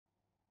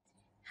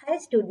Hi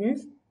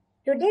students,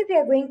 today we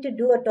are going to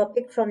do a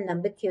topic from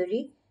number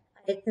theory,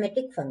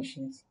 arithmetic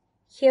functions.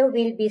 Here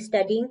we'll be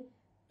studying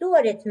two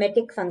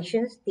arithmetic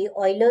functions, the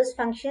Eulers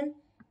function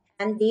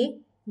and the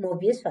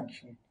Mobius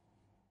function.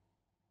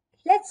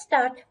 Let's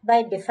start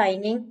by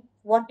defining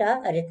what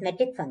are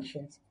arithmetic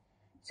functions.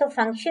 So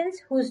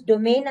functions whose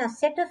domain are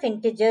set of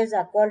integers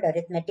are called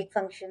arithmetic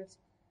functions.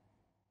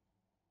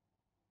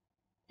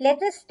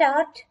 Let us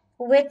start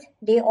with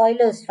the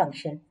Eulers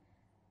function.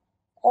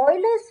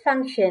 Euler's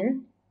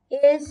function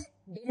is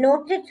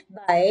denoted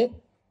by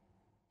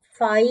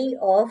phi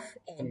of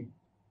n.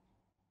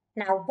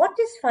 Now, what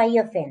is phi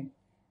of n?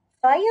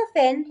 Phi of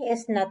n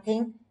is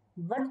nothing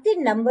but the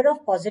number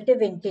of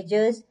positive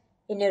integers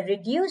in a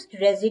reduced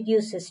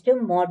residue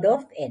system mod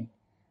of n.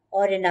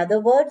 Or in other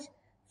words,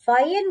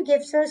 phi n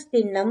gives us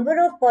the number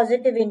of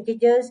positive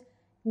integers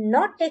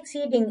not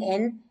exceeding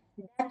n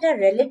that are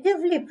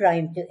relatively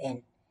prime to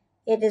n.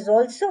 It is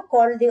also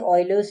called the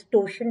Euler's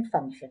torsion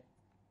function.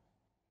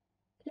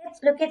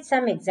 Let's look at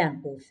some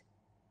examples.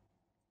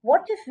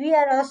 What if we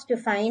are asked to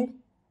find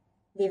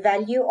the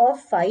value of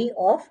phi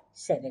of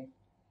 7?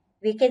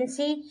 We can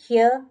see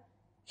here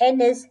n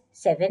is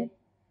 7.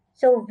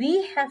 So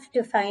we have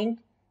to find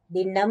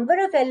the number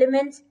of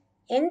elements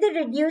in the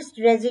reduced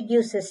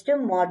residue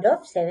system mod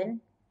of 7.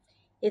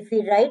 If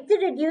we write the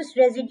reduced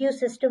residue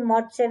system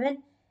mod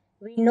 7,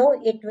 we know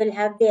it will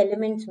have the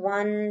elements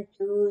 1,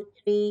 2,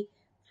 3,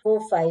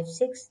 4, 5,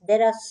 6.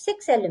 There are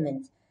 6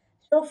 elements.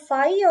 So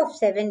phi of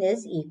 7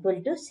 is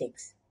equal to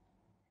 6.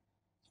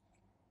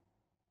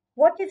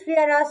 What if we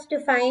are asked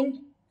to find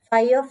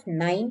phi of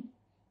 9?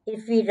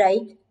 If we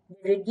write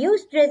the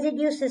reduced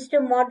residue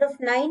system mod of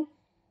 9,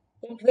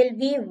 it will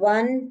be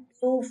 1,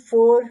 2,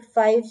 4,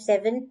 5,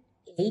 7,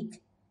 8.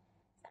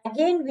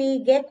 Again,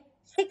 we get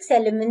 6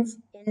 elements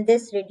in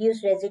this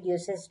reduced residue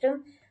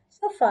system.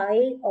 So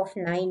phi of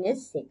 9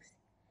 is 6.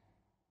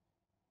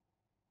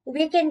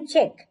 We can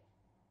check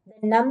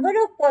the number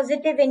of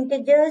positive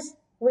integers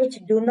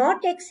which do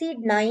not exceed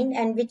 9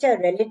 and which are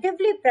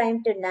relatively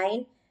prime to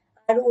 9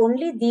 are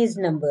only these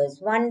numbers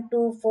 1,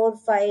 2, 4,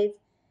 5,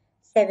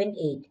 7,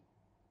 8.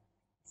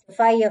 So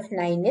phi of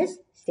 9 is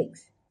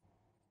 6.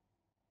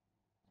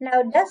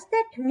 Now, does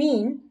that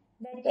mean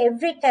that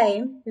every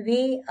time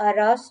we are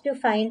asked to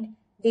find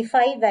the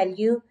phi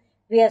value,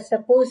 we are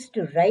supposed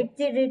to write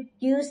the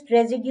reduced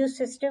residue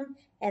system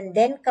and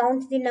then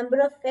count the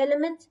number of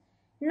elements?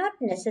 Not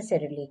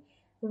necessarily.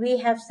 We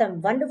have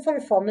some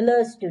wonderful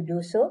formulas to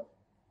do so.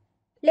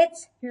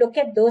 Let's look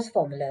at those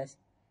formulas.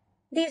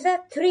 These are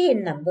 3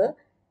 in number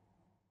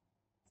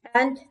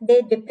and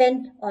they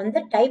depend on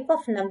the type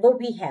of number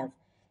we have.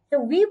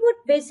 So we would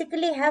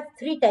basically have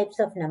 3 types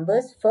of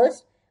numbers.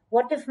 First,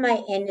 what if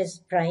my n is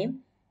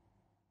prime,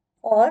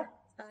 or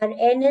our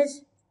n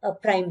is a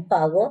prime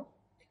power,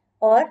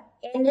 or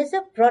n is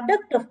a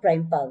product of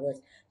prime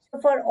powers. So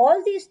for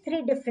all these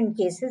 3 different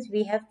cases,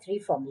 we have 3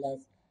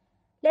 formulas.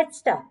 Let's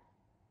start.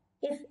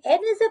 If n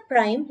is a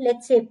prime,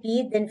 let's say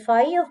p, then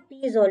phi of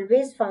p is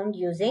always found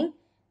using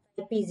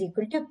p is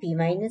equal to p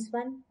minus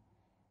 1.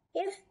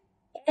 If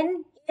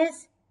n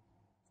is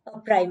a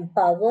prime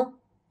power,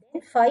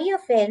 then phi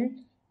of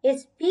n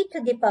is p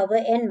to the power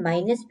n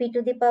minus p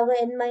to the power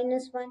n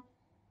minus 1.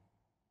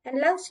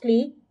 And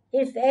lastly,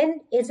 if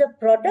n is a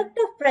product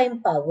of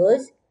prime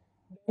powers,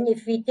 then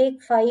if we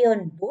take phi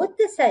on both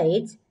the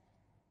sides,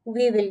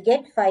 we will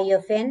get phi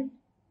of n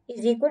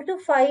is equal to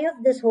phi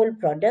of this whole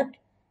product.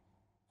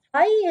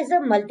 Phi is a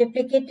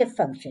multiplicative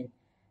function.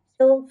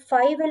 So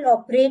phi will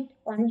operate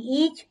on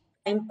each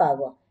prime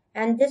power.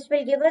 And this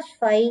will give us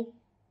phi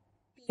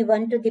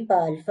p1 to the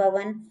power alpha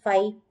 1,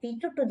 phi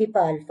p2 to the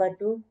power alpha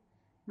 2,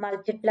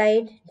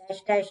 multiplied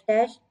dash dash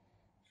dash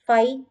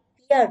phi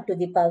pr to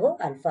the power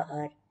alpha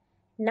r.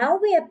 Now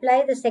we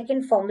apply the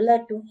second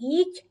formula to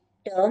each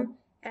term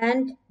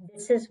and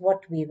this is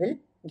what we will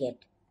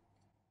get.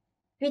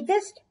 We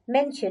just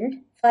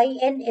mentioned phi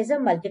n is a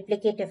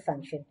multiplicative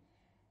function.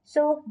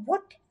 So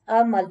what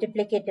are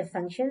multiplicative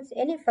functions?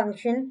 Any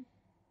function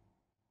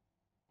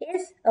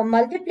is a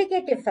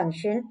multiplicative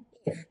function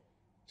if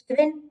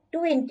given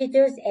 2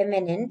 integers m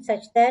and n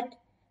such that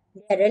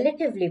they are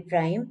relatively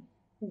prime,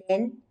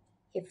 then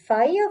if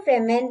phi of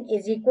mn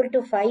is equal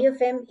to phi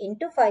of m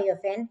into phi of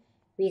n,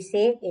 we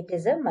say it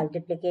is a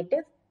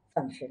multiplicative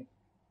function.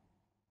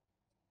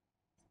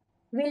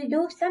 We'll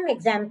do some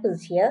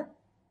examples here.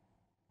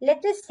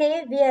 Let us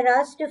say we are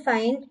asked to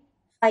find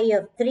phi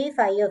of 3,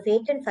 phi of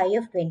 8 and phi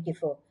of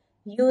 24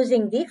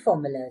 using the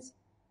formulas.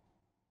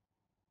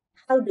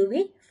 How do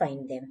we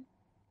find them?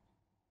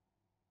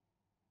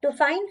 To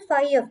find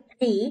phi of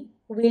 3,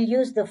 we'll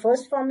use the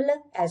first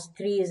formula as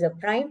 3 is a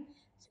prime.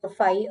 So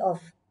phi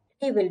of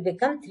 3 will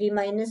become 3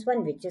 minus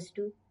 1, which is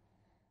 2.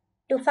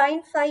 To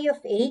find phi of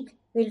 8,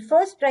 we'll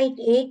first write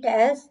 8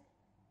 as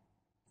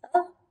a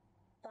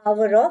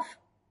power of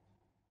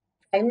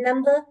prime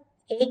number.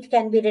 8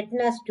 can be written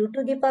as 2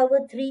 to the power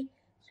 3.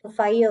 So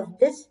phi of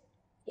this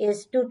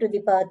is 2 to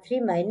the power 3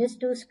 minus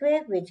 2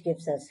 square, which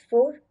gives us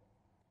 4.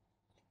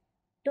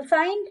 To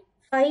find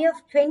Phi of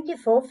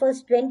 24,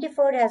 first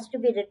 24 has to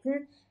be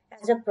written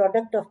as a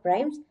product of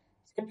primes.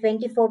 So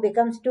 24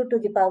 becomes 2 to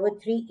the power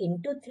 3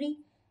 into 3.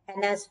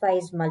 And as phi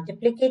is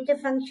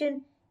multiplicative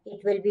function,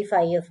 it will be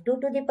phi of 2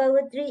 to the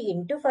power 3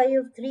 into phi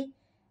of 3.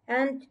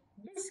 And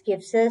this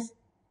gives us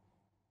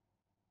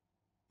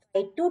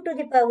phi 2 to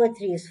the power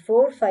 3 is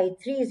 4, phi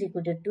 3 is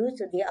equal to 2,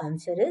 so the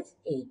answer is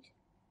 8.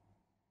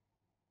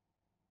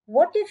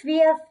 What if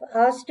we are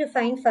asked to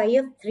find phi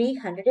of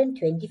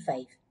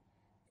 325?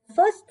 The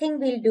first thing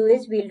we'll do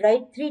is we'll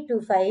write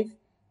 325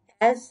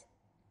 as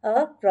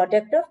a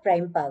product of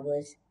prime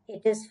powers.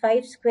 It is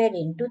 5 square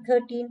into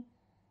 13.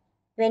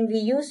 When we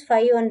use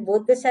phi on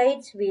both the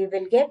sides, we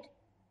will get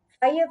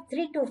phi of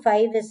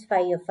 325 is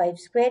phi of 5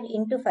 square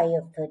into phi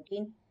of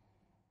 13.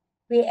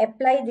 We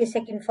apply the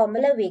second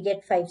formula, we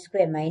get 5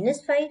 square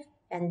minus 5,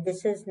 and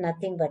this is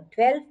nothing but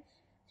 12.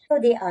 So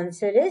the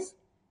answer is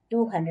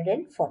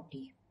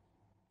 240.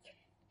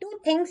 Two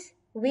things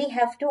we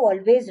have to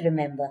always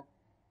remember.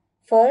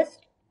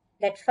 First,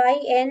 that phi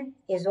n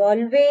is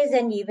always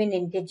an even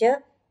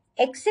integer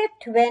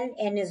except when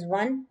n is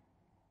 1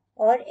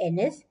 or n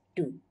is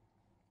 2.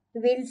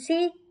 We'll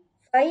see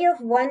phi of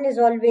 1 is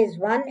always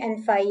 1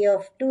 and phi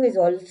of 2 is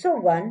also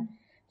 1.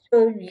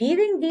 So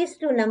leaving these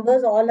two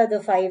numbers, all other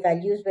phi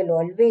values will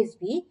always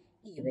be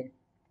even.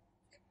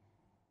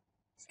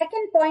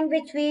 Second point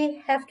which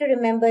we have to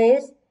remember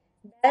is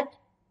that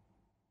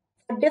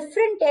for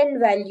different n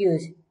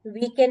values,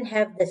 we can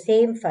have the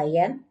same phi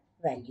n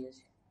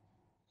values.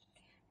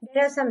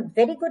 There are some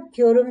very good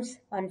theorems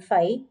on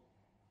phi.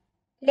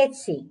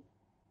 Let's see.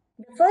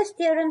 The first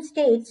theorem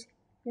states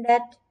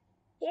that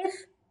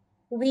if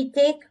we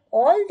take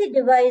all the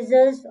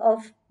divisors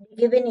of the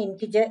given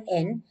integer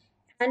n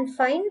and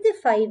find the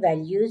phi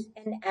values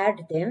and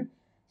add them,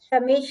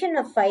 summation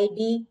of phi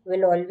d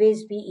will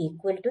always be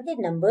equal to the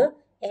number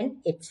n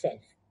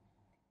itself.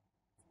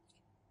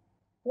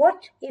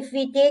 What if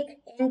we take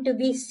n to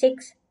be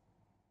 6?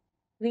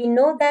 We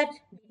know that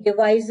the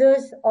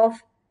divisors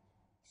of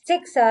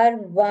 6 are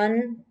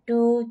 1,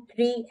 2,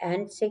 3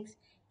 and 6.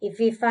 If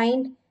we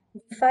find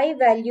the phi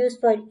values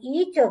for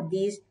each of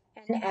these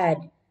and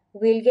add,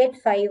 we'll get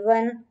phi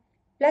 1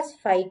 plus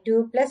phi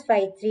 2 plus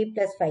phi 3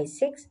 plus phi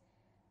 6.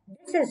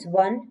 This is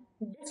 1,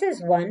 this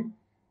is 1.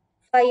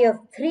 Phi of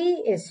 3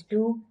 is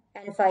 2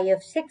 and phi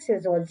of 6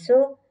 is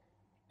also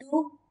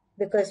 2,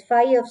 because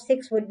phi of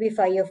 6 would be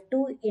phi of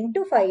 2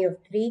 into phi of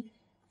 3.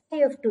 Phi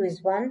of 2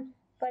 is 1,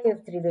 phi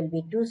of 3 will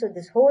be 2. So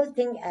this whole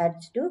thing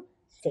adds to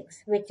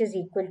 6, which is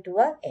equal to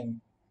our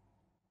n.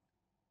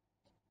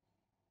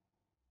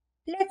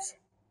 Let's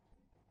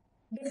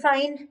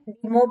define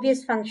the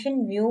Mobius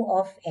function mu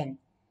of n.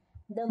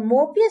 The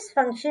Mobius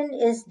function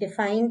is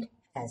defined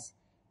as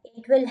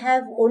it will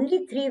have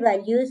only three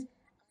values.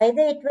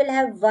 Either it will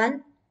have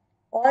 1,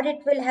 or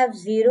it will have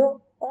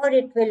 0, or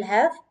it will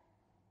have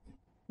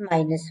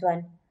minus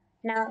 1.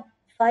 Now,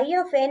 phi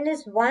of n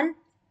is 1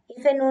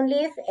 if and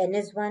only if n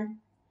is 1.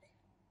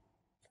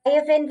 Phi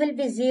of n will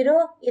be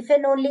 0 if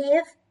and only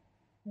if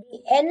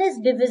the n is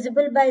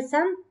divisible by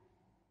some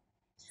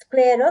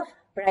square of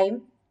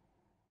prime,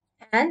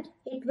 and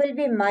it will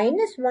be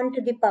minus 1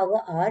 to the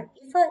power r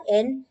if our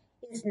n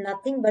is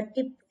nothing but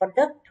the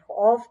product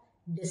of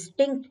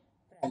distinct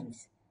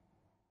primes.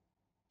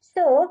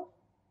 So,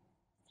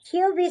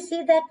 here we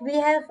see that we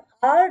have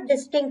r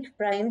distinct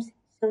primes,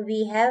 so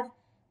we have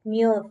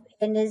mu of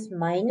n is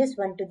minus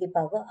 1 to the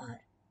power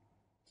r.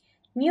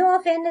 Mu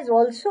of n is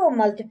also a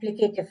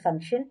multiplicative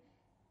function,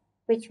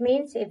 which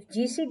means if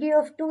GCD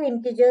of two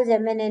integers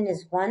m and n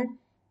is 1,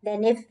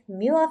 then if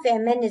mu of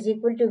mn is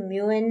equal to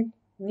mu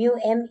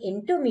m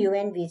into mu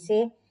n, we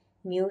say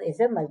mu is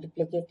a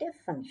multiplicative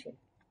function.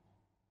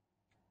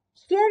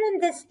 Here in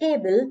this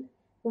table,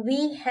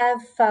 we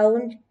have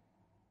found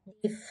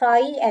the phi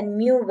and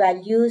mu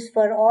values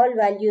for all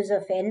values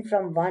of n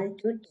from 1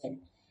 to 10.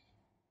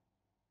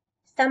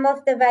 Some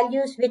of the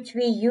values which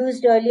we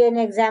used earlier in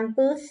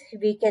examples,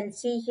 we can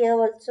see here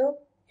also.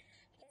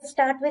 Let's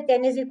start with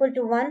n is equal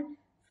to 1.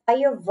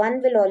 Phi of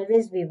 1 will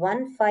always be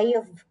 1. Phi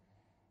of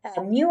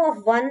mu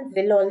of 1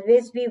 will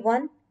always be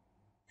 1,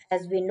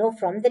 as we know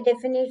from the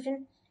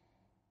definition.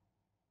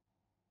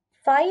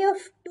 Phi of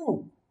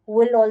 2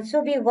 will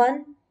also be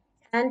 1,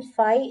 and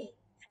phi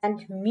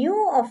and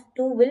mu of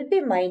 2 will be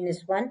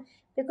minus 1,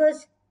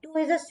 because 2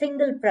 is a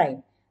single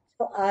prime,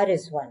 so r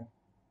is 1.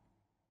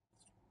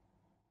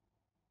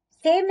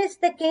 Same is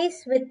the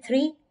case with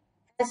 3.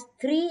 As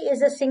 3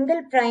 is a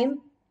single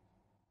prime,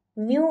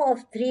 mu of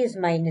 3 is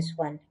minus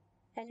 1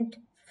 and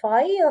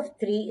phi of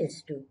 3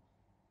 is 2.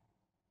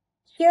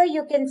 Here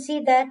you can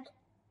see that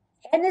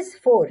n is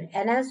 4,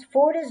 and as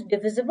 4 is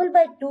divisible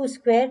by 2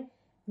 square,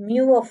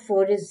 mu of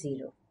 4 is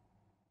 0.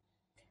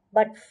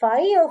 But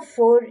phi of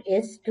 4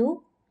 is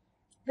 2,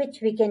 which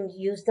we can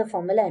use the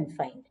formula and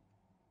find.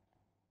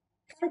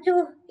 Come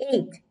to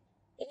 8.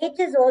 8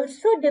 is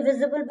also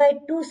divisible by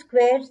 2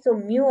 square, so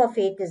mu of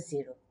 8 is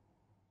 0.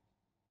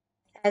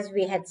 As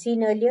we had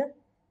seen earlier,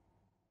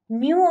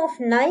 mu of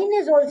 9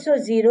 is also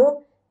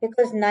 0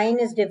 because 9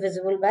 is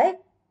divisible by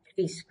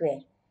 3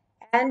 square.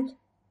 And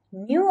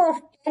Mu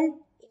of 10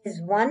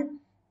 is 1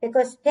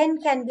 because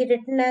 10 can be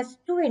written as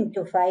 2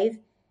 into 5,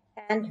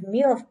 and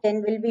mu of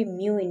 10 will be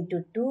mu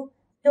into 2,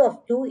 mu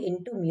of 2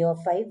 into mu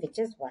of 5, which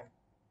is 1.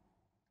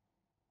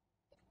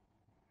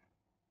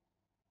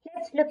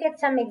 Let's look at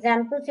some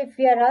examples. If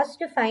we are asked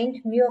to find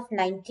mu of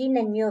 19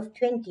 and mu of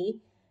 20,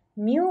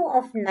 mu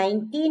of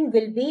 19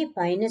 will be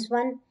minus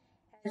 1,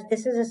 as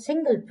this is a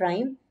single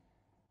prime.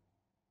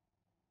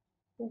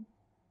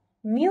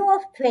 Mu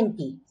of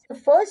 20. So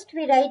first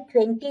we write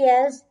 20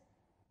 as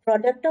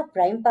product of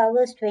prime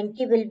powers.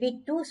 20 will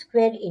be 2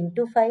 square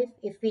into 5.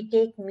 If we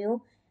take mu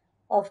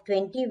of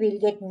 20, we'll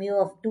get mu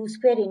of 2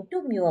 square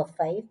into mu of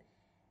 5.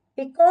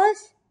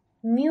 Because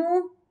mu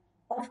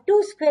of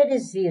 2 square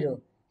is 0,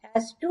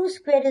 as 2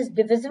 square is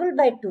divisible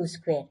by 2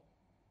 square,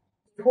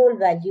 the whole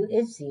value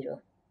is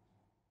 0.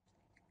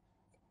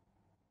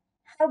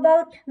 How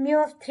about mu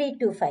of 3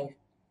 to 5?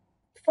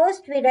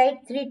 First we write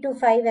 3 to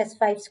 5 as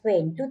 5 square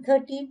into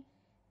 13.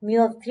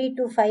 Mu of 3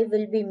 to 5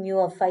 will be mu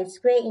of 5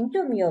 square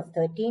into mu of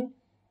 13.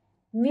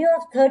 Mu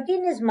of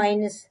 13 is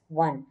minus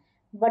 1.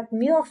 But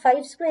mu of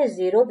 5 square is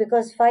 0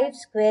 because 5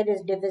 square is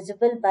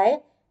divisible by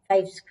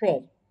 5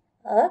 square,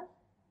 a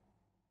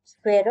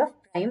square of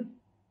prime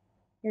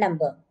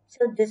number.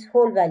 So this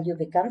whole value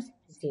becomes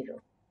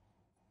 0.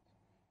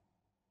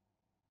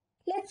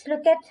 Let's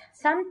look at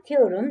some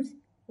theorems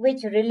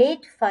which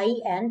relate phi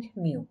and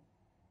mu.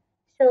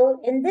 So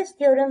in this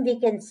theorem we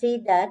can see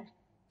that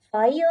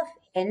phi of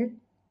n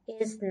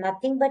is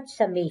nothing but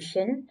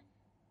summation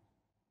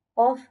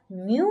of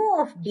mu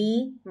of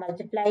d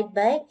multiplied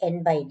by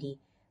n by d,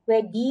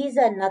 where d's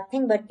are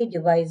nothing but the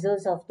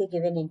divisors of the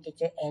given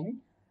integer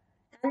n,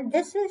 and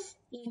this is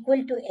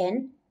equal to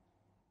n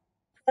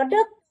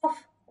product of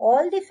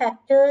all the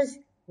factors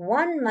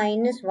 1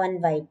 minus 1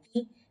 by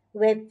p,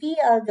 where p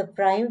are the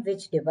prime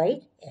which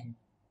divide n.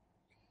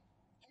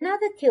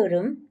 Another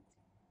theorem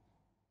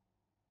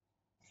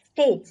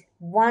states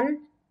 1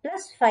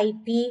 plus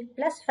 5p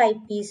plus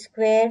 5p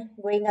square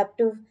going up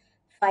to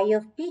phi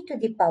of p to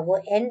the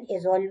power n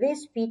is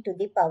always p to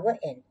the power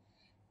n.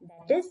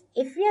 That is,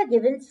 if we are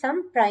given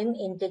some prime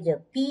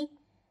integer p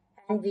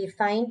and we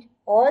find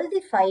all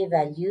the phi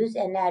values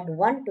and add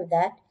 1 to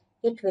that,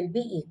 it will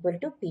be equal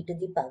to p to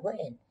the power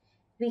n.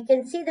 We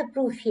can see the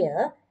proof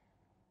here.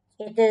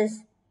 It is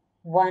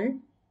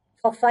 1.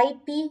 For phi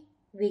p,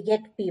 we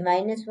get p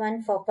minus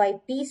 1. For phi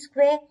p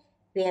square,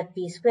 we have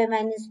p square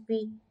minus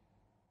p.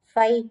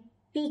 Phi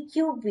p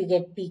cube, we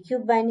get p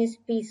cube minus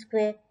p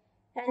square.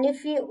 And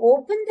if we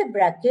open the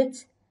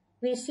brackets,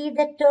 we see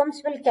that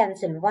terms will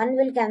cancel. 1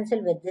 will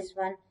cancel with this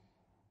one.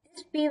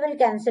 This p will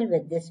cancel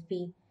with this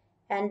p.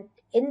 And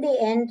in the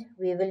end,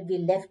 we will be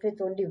left with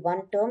only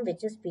one term,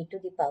 which is p to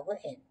the power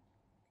n.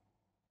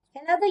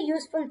 Another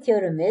useful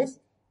theorem is,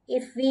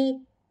 if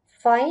we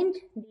find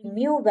the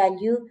mu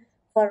value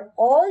for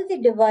all the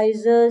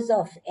divisors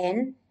of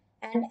n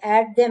and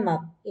add them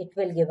up, it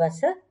will give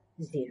us a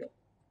 0.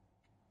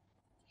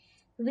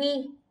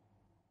 We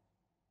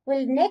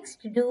will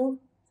next do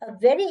a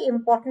very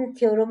important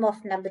theorem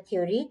of number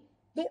theory,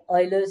 the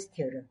Eulers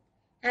theorem,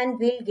 and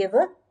we'll give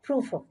a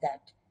proof of that.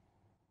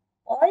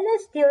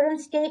 Euler's theorem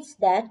states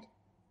that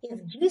if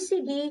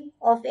GCD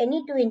of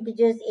any two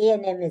integers a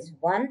and m is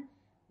 1,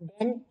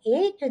 then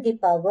a to the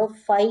power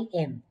phi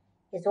m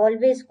is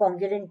always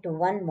congruent to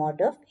 1 mod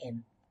of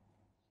m.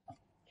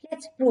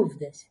 Let's prove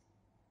this.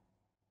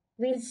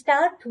 We'll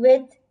start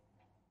with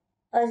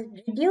a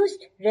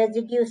reduced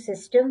residue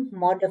system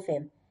mod of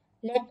m.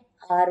 Let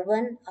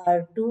R1,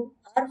 R2,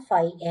 R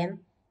phi m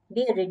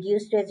be a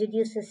reduced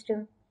residue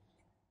system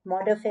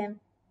mod of m.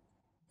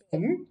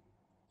 Then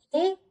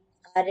A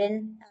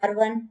Rn,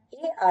 R1,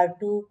 A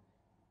R2,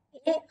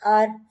 A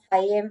R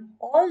phi m,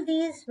 all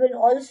these will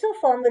also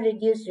form a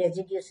reduced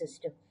residue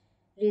system.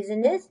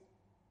 Reason is,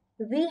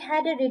 we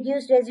had a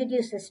reduced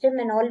residue system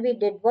and all we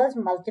did was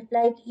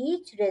multiplied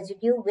each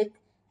residue with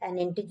an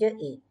integer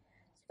a.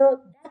 So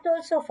that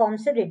also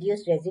forms a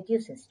reduced residue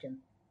system,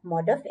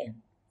 mod of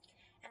m.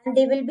 And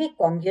they will be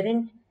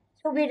congruent.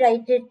 So we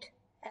write it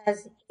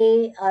as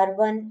a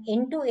R1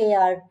 into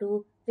a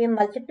R2. We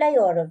multiply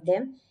all of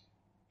them.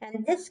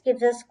 And this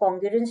gives us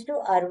congruence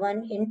to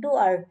R1 into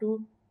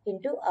R2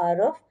 into R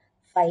of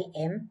phi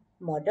m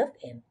mod of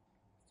m.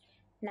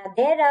 Now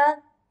there are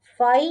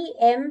phi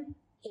m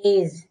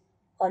a's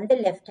on the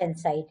left hand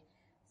side.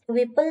 So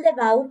we pull them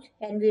out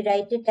and we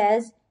write it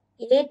as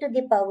a to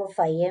the power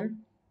phi m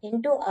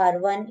into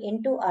R1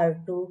 into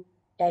R2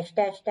 dash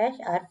dash dash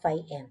R phi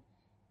m,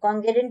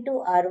 congruent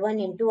to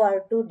R1 into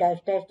R2 dash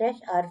dash dash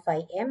R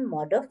phi m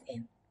mod of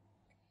m.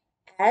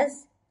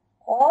 As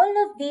all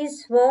of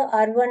these were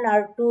R1,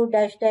 R2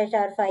 dash dash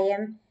R phi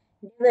m,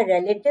 they were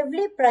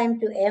relatively prime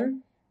to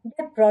m.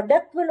 The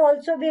product will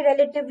also be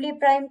relatively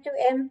prime to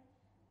m.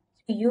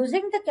 So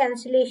using the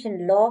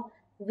cancellation law,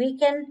 we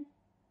can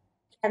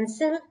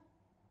cancel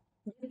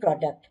the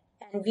product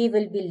and we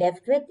will be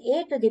left with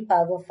a to the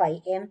power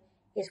phi m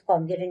is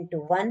congruent to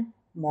 1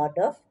 mod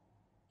of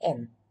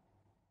m.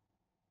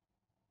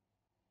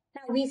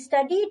 Now we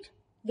studied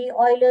the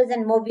Eulers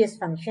and Mobius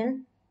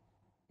function.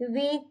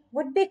 we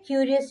would be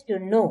curious to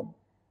know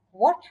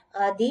what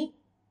are the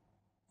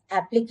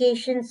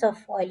applications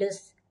of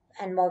Eulers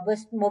and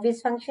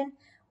Mobius function,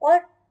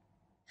 or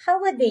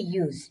how are they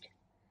used.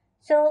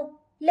 So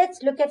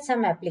let's look at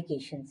some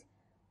applications.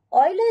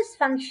 Euler's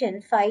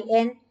function phi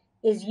n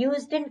is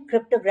used in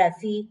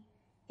cryptography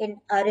in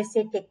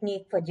RSA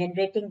technique for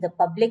generating the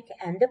public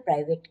and the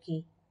private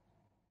key.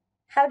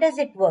 How does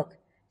it work?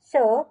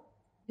 So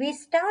we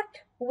start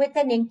with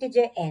an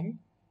integer n,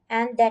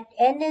 and that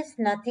n is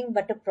nothing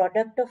but a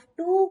product of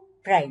two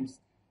primes.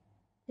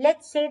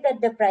 Let's say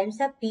that the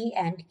primes are p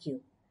and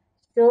q.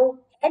 So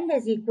n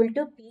is equal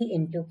to p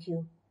into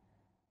q.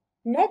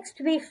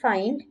 Next we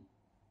find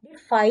the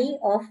phi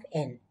of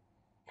n.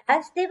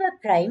 As they were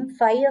prime,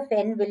 phi of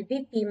n will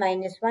be p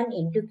minus 1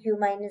 into q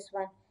minus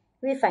 1.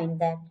 We find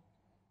that.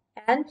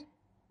 And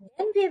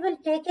then we will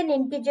take an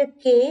integer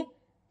k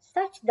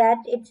such that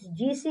its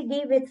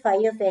GCD with phi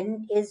of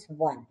n is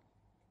 1.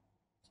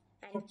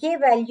 And k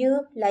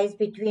value lies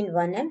between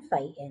 1 and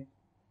phi n.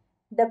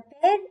 The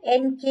pair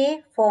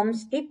nk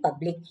forms the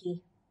public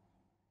key.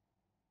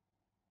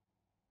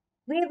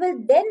 We will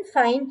then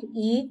find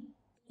E,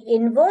 the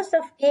inverse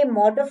of k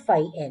mod of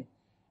phi n,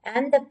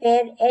 and the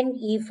pair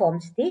ne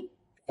forms the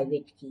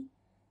private key.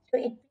 So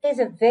it plays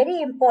a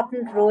very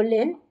important role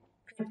in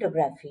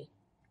cryptography.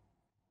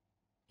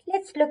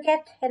 Let's look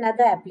at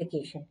another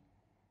application.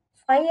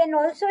 Phi n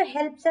also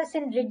helps us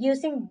in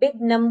reducing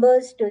big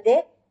numbers to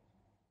their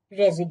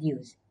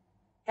residues.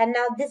 And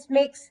now this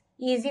makes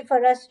easy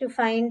for us to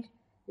find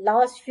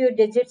last few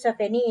digits of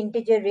any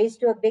integer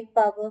raised to a big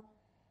power.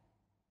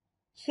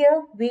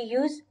 Here we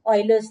use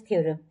Euler's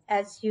theorem.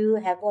 As you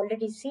have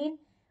already seen,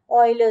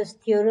 Euler's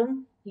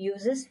theorem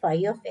uses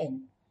phi of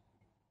n.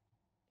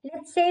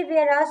 Let's say we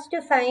are asked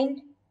to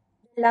find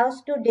the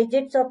last two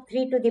digits of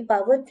 3 to the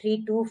power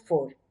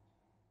 324.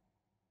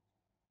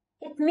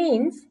 It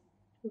means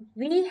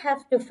we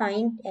have to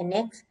find an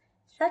x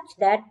such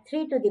that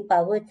 3 to the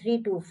power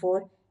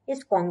 324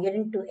 is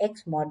congruent to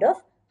x mod of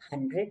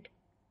 100.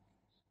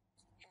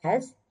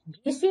 As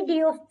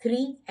GCD of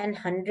 3 and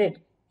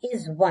 100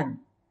 is 1,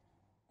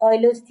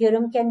 Euler's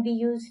theorem can be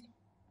used.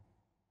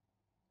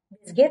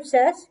 This gives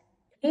us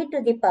 3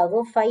 to the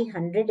power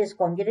 500 is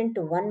congruent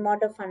to 1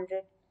 mod of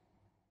 100.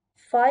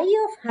 Phi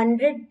of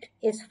 100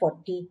 is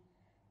 40.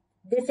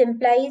 This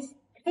implies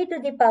 3 to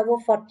the power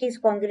 40 is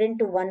congruent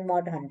to 1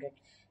 mod 100.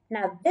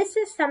 Now this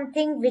is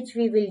something which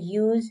we will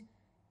use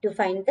to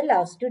find the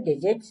last two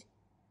digits.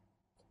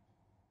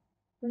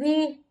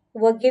 We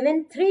were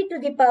given 3 to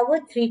the power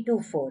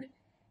 324.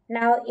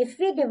 Now if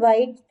we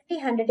divide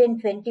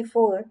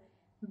 324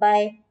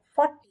 by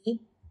 40,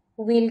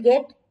 we'll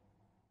get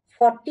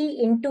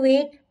 40 into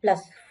 8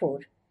 plus 4.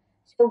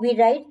 So we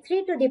write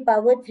 3 to the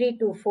power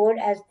 324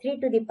 as 3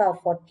 to the power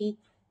 40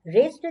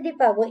 raised to the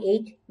power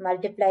 8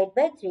 multiplied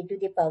by 3 to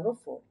the power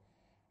 4.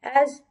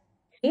 As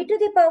 3 to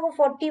the power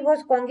 40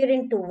 was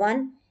congruent to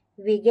 1,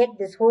 we get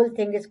this whole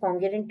thing is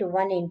congruent to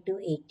 1 into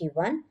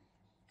 81.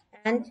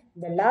 And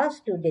the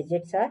last two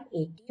digits are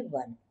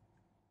 81.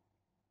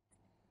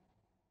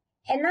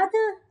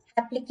 Another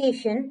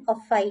application of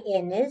phi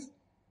n is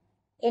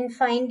in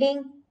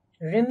finding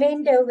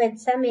remainder when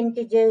some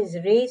integer is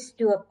raised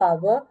to a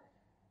power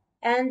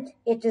and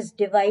it is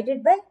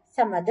divided by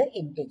some other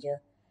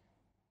integer.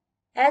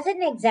 As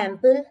an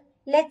example,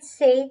 let's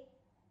say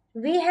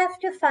we have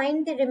to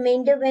find the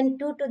remainder when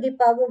 2 to the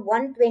power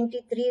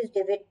 123 is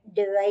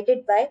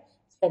divided by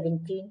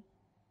 17.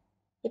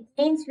 It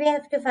means we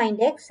have to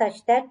find x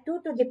such that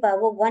 2 to the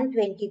power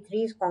 123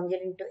 is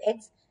congruent to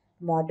x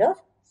mod of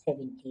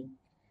 17.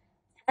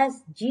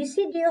 As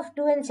GCD of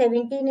 2 and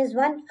 17 is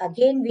 1,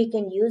 again we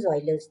can use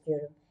Euler's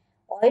theorem.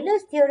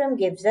 Euler's theorem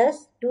gives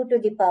us 2 to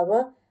the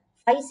power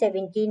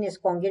 517 is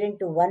congruent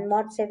to 1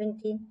 mod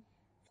 17.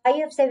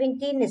 Phi of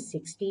 17 is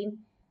 16.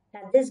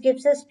 Now this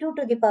gives us 2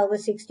 to the power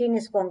 16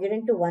 is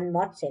congruent to 1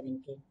 mod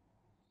 17.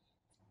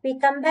 We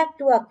come back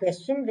to our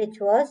question, which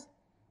was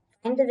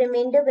find the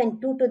remainder when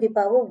 2 to the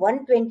power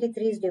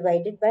 123 is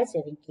divided by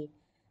 17.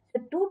 So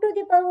 2 to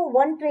the power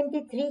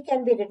 123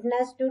 can be written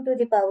as 2 to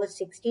the power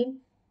 16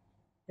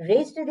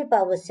 raised to the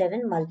power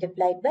 7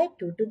 multiplied by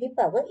 2 to the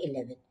power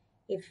 11.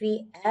 If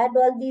we add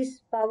all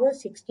these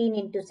powers, 16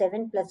 into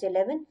 7 plus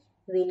 11,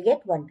 we'll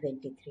get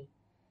 123.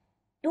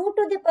 2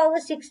 to the power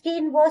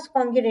 16 was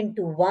congruent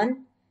to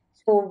 1,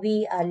 so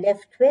we are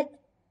left with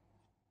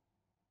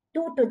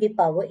 2 to the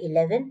power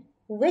 11,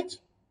 which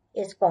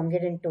is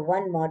congruent to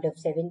 1 mod of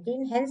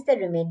 17, hence the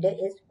remainder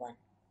is 1.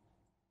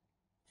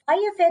 Phi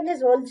of n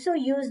is also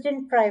used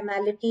in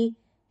primality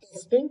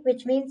testing,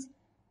 which means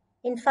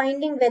in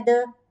finding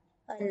whether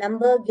a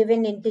number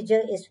given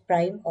integer is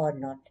prime or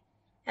not.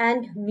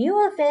 And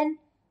mu of n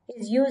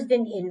is used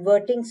in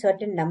inverting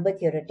certain number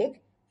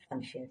theoretic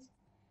functions.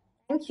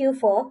 Thank you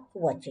for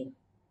watching.